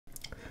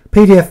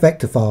PDF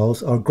vector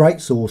files are a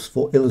great source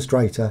for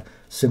Illustrator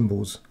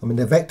symbols. I mean,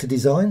 they're vector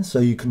designs, so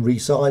you can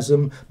resize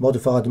them,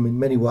 modify them in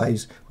many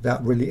ways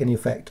without really any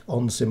effect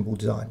on symbol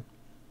design.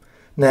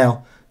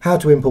 Now, how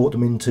to import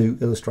them into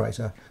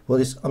Illustrator?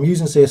 Well, I'm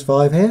using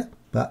CS5 here,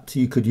 but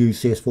you could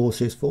use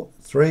CS4,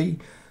 CS3,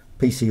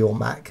 PC or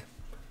Mac.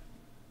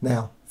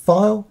 Now,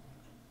 File,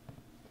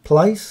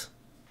 Place.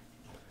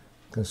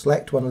 I'm going to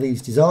select one of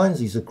these designs.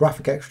 These are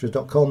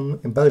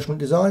Graphicxtras.com embellishment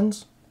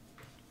designs.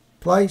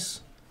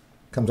 Place.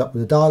 Comes up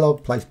with a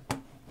dialog. Place.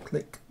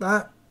 Click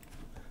that.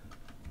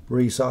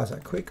 Resize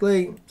that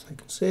quickly so you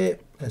can see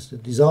it. There's the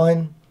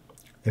design.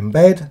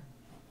 Embed.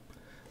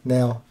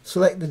 Now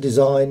select the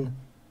design.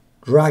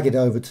 Drag it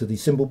over to the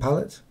symbol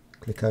palette.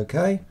 Click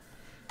OK.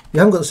 You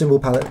haven't got the symbol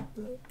palette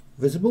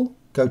visible.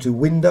 Go to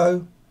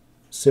Window,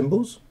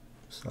 Symbols.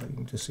 So you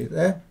can just see it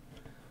there.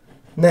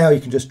 Now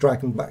you can just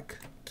drag them back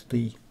to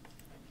the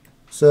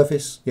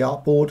surface, the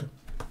artboard,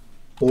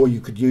 or you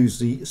could use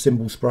the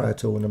symbol sprayer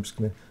tool, and I'm just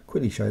going to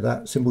quickly show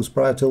that symbol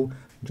sprayer tool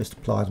and just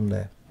apply them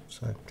there.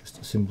 So just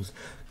the symbols.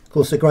 Of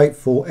course, they're great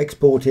for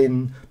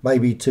exporting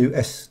maybe to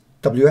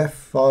SWF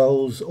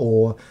files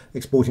or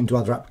exporting to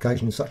other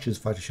applications such as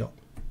Photoshop.